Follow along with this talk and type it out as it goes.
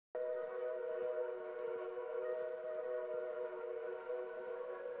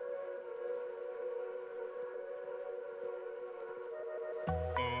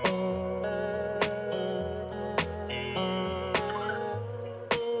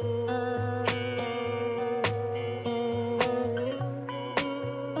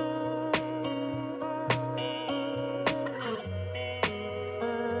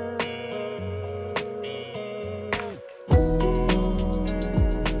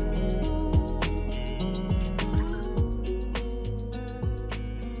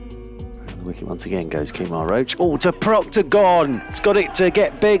Wicket once again goes Kemar Roach. Oh, to Proctor, gone. It's got it to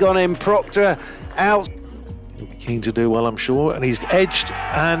get big on him. Proctor out. He'll be keen to do well, I'm sure. And he's edged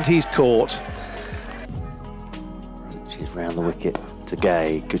and he's caught. She's round the wicket to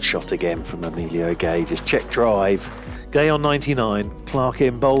Gay. Good shot again from Emilio Gay. Just check drive. Gay on 99. Clark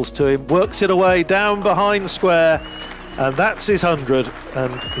in, bowls to him, works it away down behind square. And that's his 100.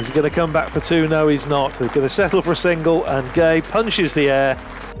 And he's going to come back for 2. No, he's not. They're going to settle for a single. And Gay punches the air.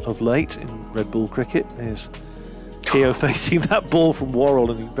 Of late in red ball cricket is Keogh facing that ball from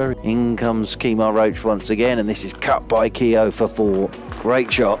Worrell, and he's very... In comes Kemar Roach once again, and this is cut by Keogh for 4.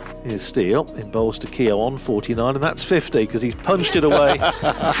 Great shot. Here's Steele in bowls to Keogh on 49, and that's 50 because he's punched it away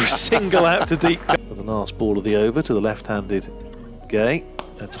for a single out to deep. For the last ball of the over to the left-handed Gay.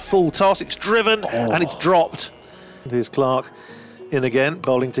 It's a full toss, it's driven and it's dropped. Here's Clark in again,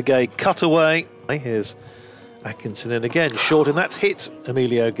 bowling to Gay, cut away. Here's Atkinson in again, short, and that's hit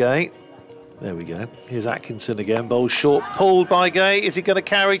Emilio Gay. There we go. Here's Atkinson again, bowls short, pulled by Gay. Is he going to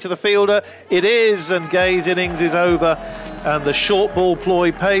carry to the fielder? It is, and Gay's innings is over. And the short ball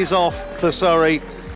ploy pays off for Surrey.